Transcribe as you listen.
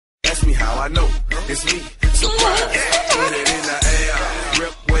me how I know it's me. Surprise, put it in the air,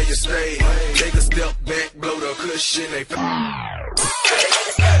 rip where you stay. Take a step back, blow the cushion. They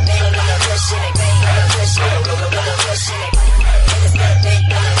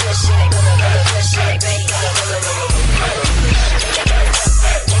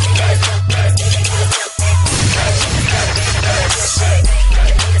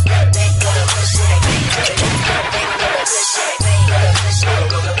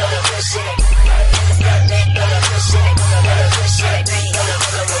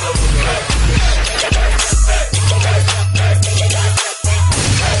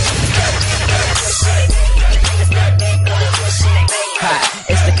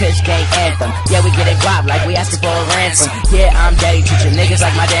Gang anthem. Yeah, we get it guap like we asking for a ransom. Yeah, I'm daddy teaching niggas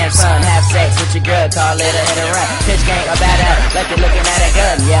like my damn son. Have sex with your girl, call it a hit and run. Pitch gang a badass, like you're looking at a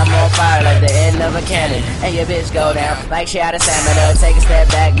gun. Yeah, I'm on fire like the end of a cannon. And your bitch go down like she out of stamina. Take a step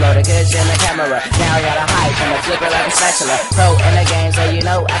back, blow the cushion the camera. Now I got a hype and a flipper like a spatula. Pro in the game, so you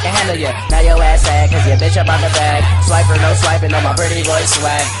know I can handle you. Now your ass sad, cause your bitch up on the bag. Swiper, no swiping on my pretty boy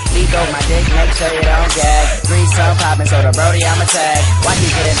swag. Lethal my dick, make sure you don't gag. Green sun popping, so the brody I'ma tag. Watch you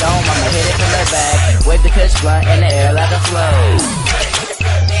get it dome, I'ma hit it from the back. Wave the kush blunt in the air like a flow.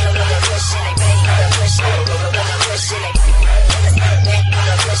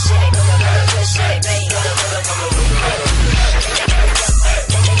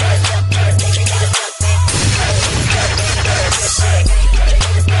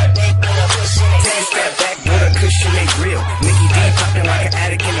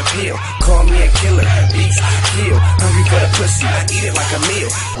 Call me a killer, beats I kill. Hungry for the pussy, I eat it like a meal.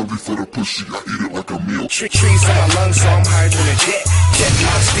 Hungry for the pussy, I eat it like a meal. Trees on my lungs, so I'm higher than a jet. Check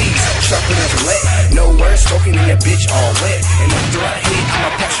my steeds, sharper than Gillette. No words spoken in your bitch all wet. And after I hit, I'ma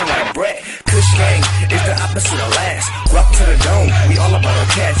pass her like a brat. Kush gang is the opposite of last. Walk to the dome, we all about our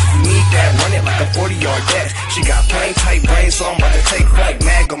cash. If you need that, run it like a 40-yard dash. She got plain tight brains, so I'm about to take flight.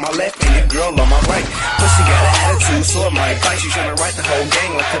 Mag on my left and your girl on my right. Pussy got an attitude, so it might bite. She tryna ride the whole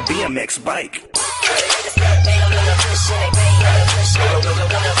gang like a BMX bike.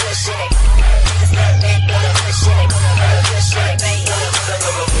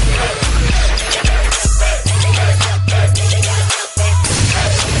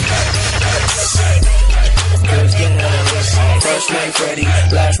 First name Freddy,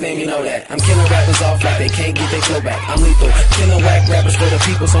 last name you know that. I'm killing rappers off like they can't get their flow back. I'm lethal, killing whack rappers for the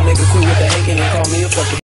people, so nigga quit with the hating and call me a fucking